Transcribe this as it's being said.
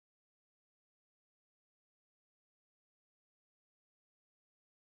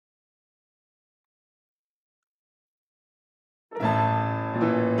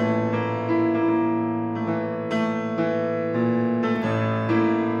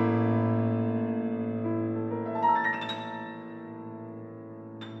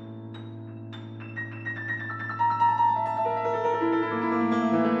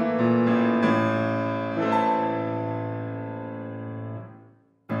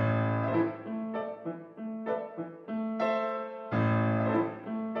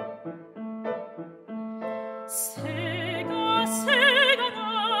새가 새가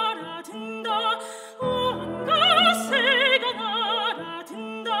날아든다 온갖 새가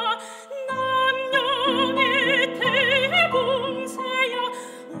날아든다 남양의 대봉새야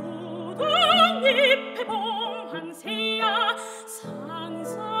오동잎의 봉황새야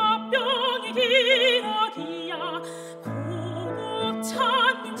상사병의 기러기야 고국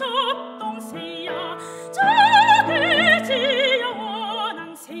찾는 접동새야 저돼지야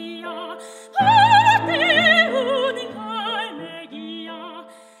원앙새야 때우는 갈매기야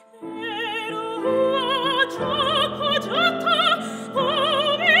애로워 좋고 좋다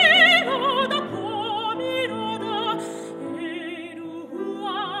봄이로다 봄이로다 애로워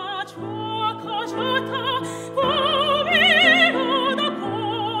좋고 좋다 봄이로다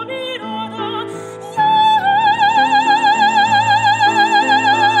봄이로다 야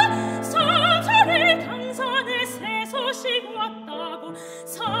산천의 강산에 새 소식 왔다고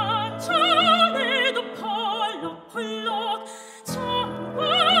산천에도 펄럭펄럭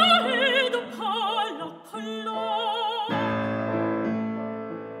창가에도 펄럭펄럭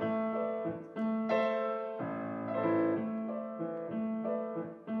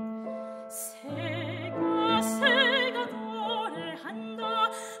새가 새가 노래한다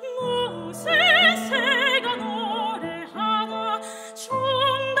무슨 새가 노래하나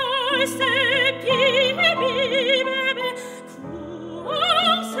총달새 비비비베베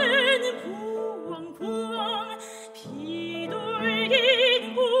구왕새는 구왕구왕 비둘기는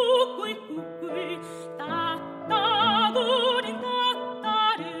꾹꾹꾹꾹 딱따구린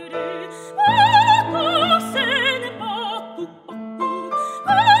딱따르르 뻐꾹새는 뻐꾹뻐꾹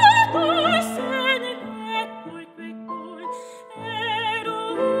뻐꾹새는 꾀꿀꾀꿀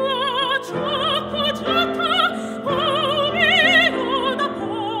애로워 좋고 좋다 봄이로다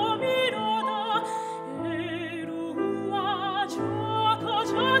봄이로다 애로워 좋고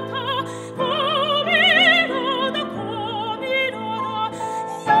좋다 봄이로다 봄이로다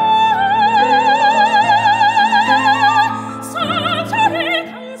야 삼천리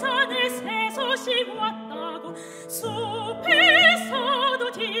강산에 새 소식 왔다고 숲에서도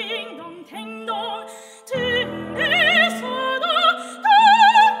딩동댕동 등에서도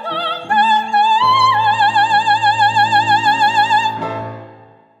동동동동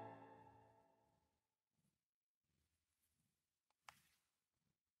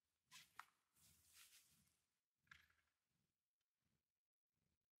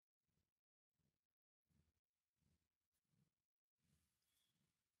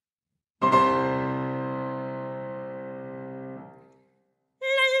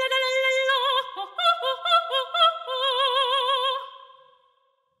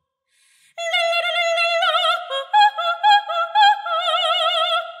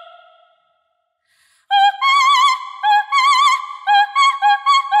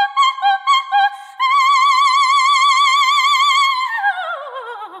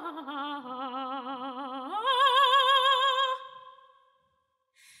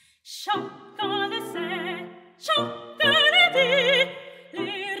Chacun le sait, chacun le dit,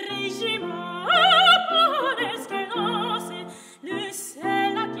 les régiments apparaissent qu'elle lance, le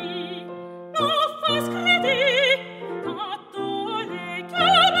sel à qui nous fasse crédit, dans tous les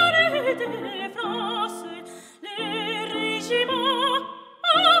cabarets de France, les régiments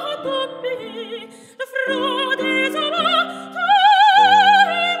à tout pays, le front des amants,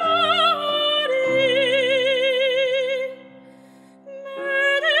 mais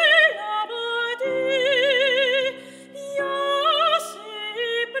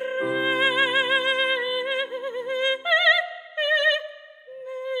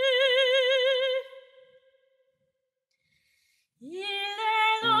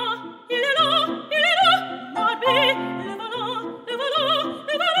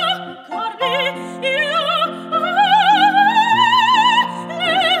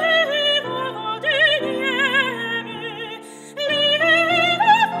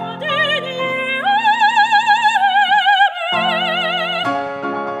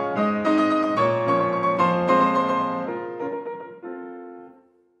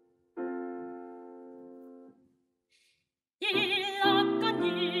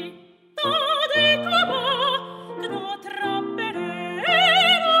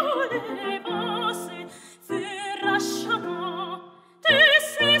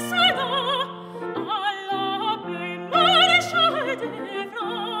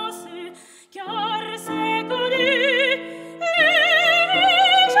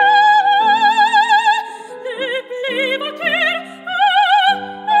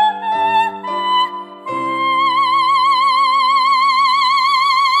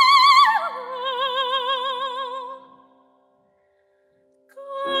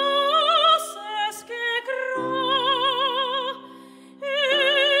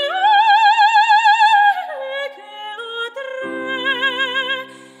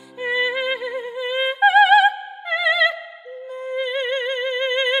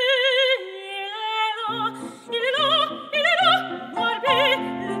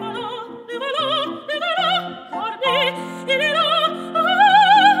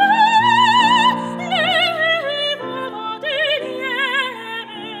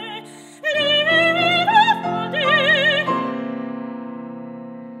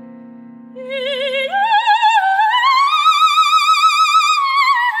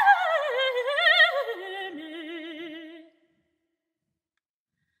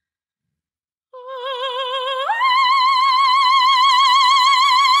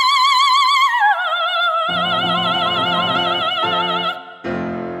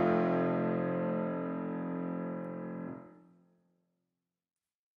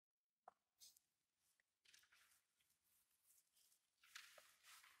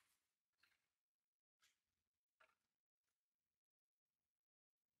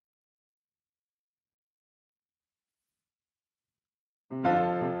Großmächtige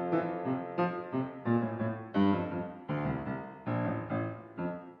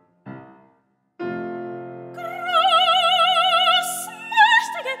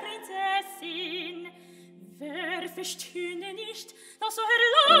Prinzessin, wer verstünde nicht, dass so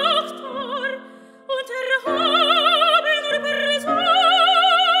erlaubt war und erhabe nur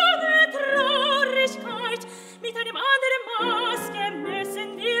Personen Traurigkeit mit einem anderen Maß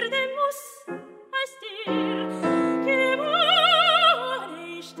gemessen werden muss, als dir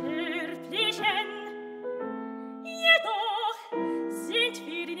geborene Sterblichen. Jedoch sind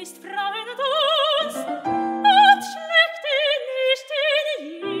wir nicht Frauen und uns und schlägt nicht in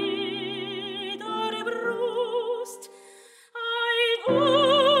jeder Brust ein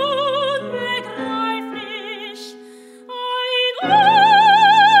unbegreiflich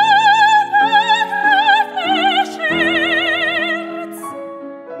Scherz.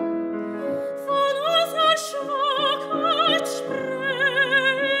 Von unserer Schwachheit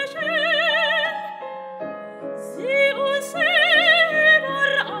sprechen, sie uns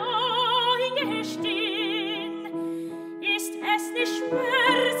selber eingestehen, ist es nicht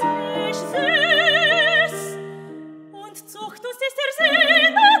schmerzlich süß und zucht uns ist der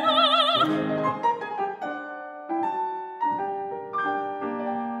Sinn danach.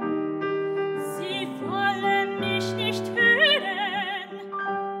 Sie wollen mich nicht hören,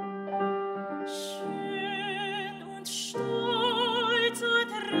 schön und stolz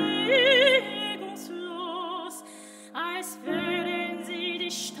und regungslos, als wären sie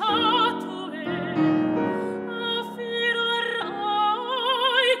die Statuen auf ihrer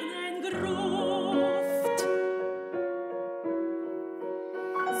eigenen Gruft.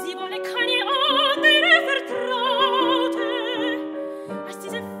 Sie wollen keine andere Vertraute als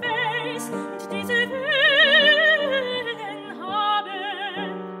diese Fels und diese Wellen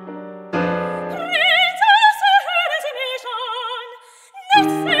haben. Prinzessin, hören Sie mich an,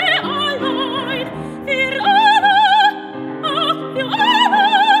 nicht sie allein, wir alle, ach, wir alle,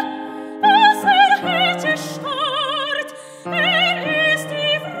 was Herz erstarrt, ist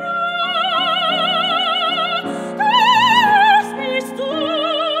die Frau, das nicht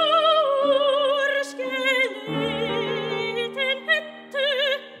durchgelitten hätte.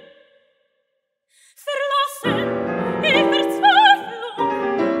 Verlassen in Verzweiflung,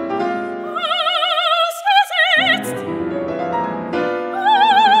 ausgesetzt.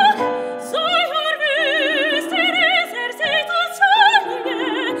 Ach, so verwüstet es sieht uns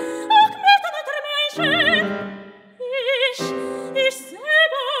alle, ach, mitten unter Menschen. Ich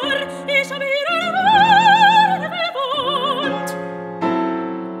selber, ich hab ihren Wahn bewohnt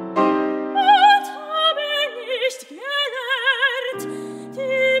und habe nicht gelernt,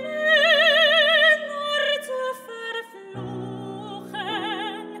 die Männer zu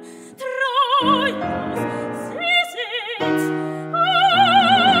verfluchen. Treulos, sie sind,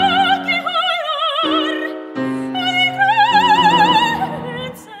 ach, geheuer, eine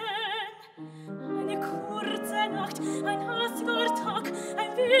Grenzen, eine kurze Nacht, ein hastiger Tag,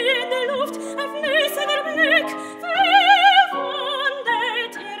 ein Wind der Luft, ein fließender Blick,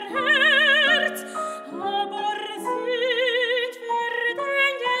 verwundet ihr Herz, aber sind wir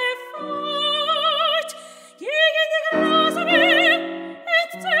denn gefeit gegen die grausamen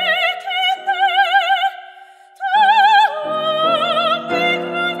Entdeckende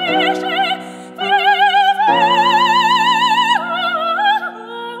traumbegründliche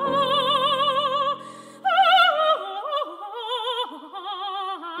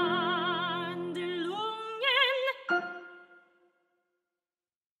Handlungen.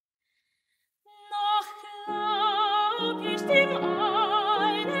 Noch glaub ich dem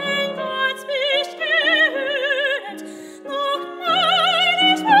einen, ganz mich gehörend, noch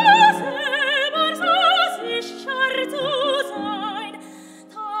mein ich mir selber so sicher zu sein,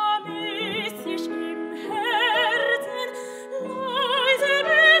 damit sich im Herzen leise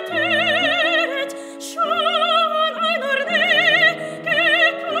betöret schon einer Nähe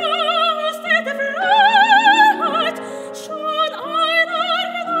gekommen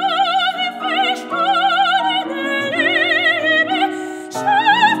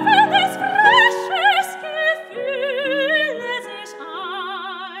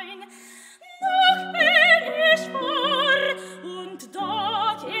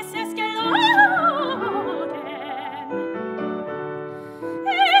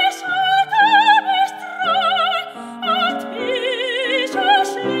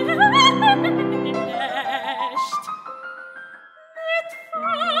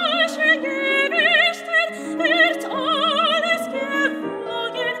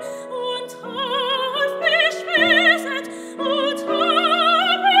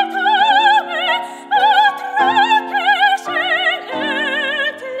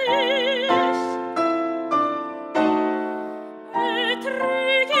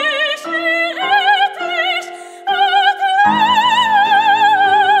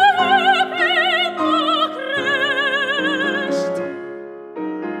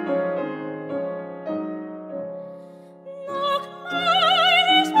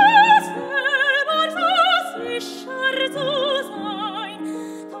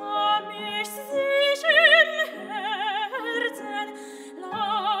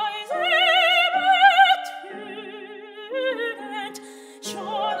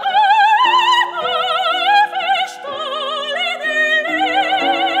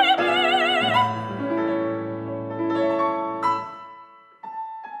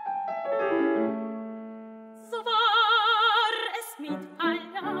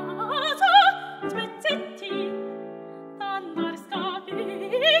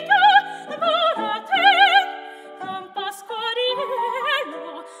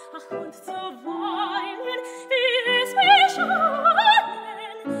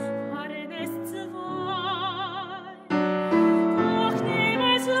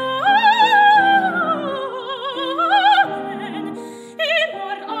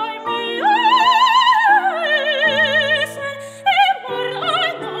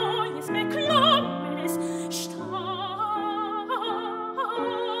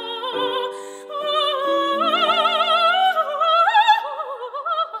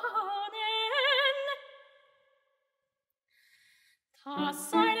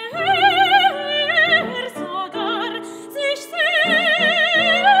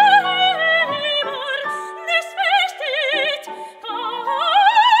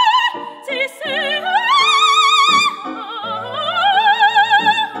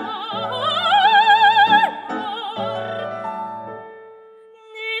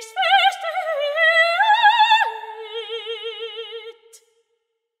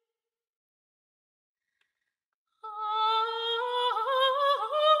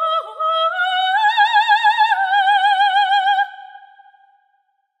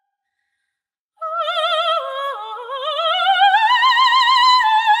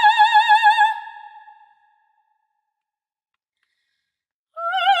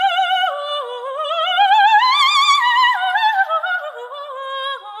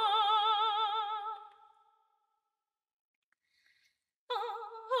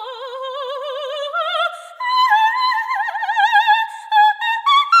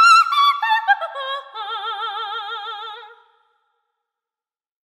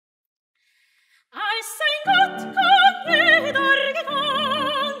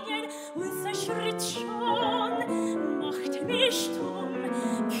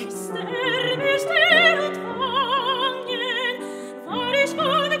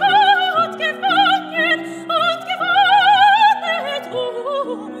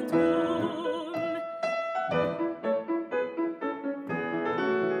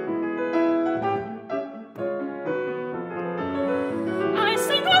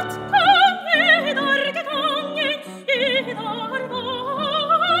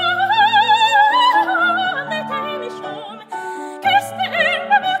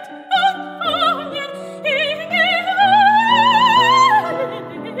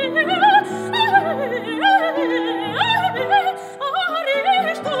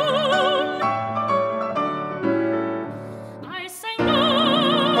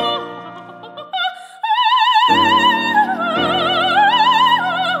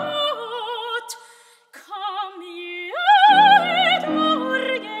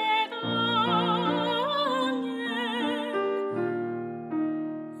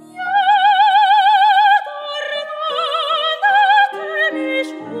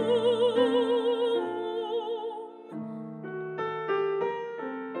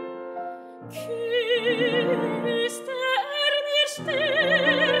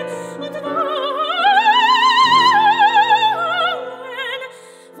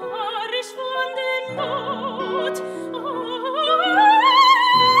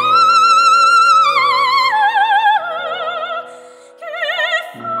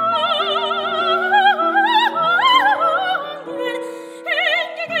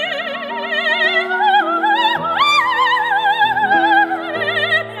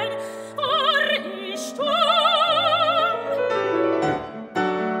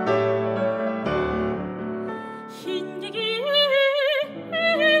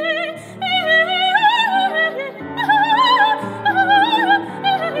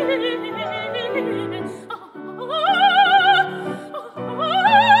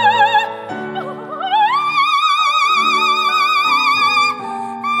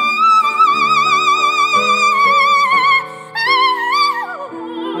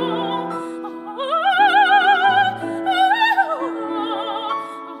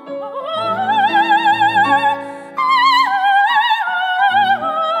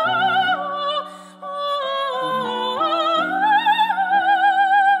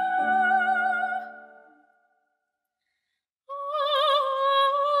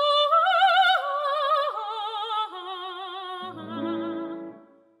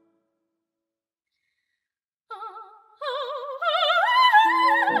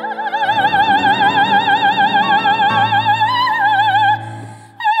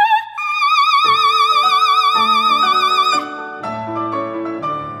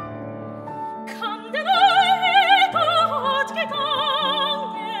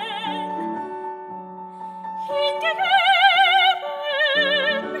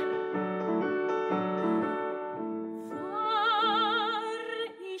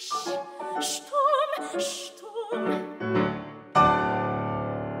mich. Stumm, stumm.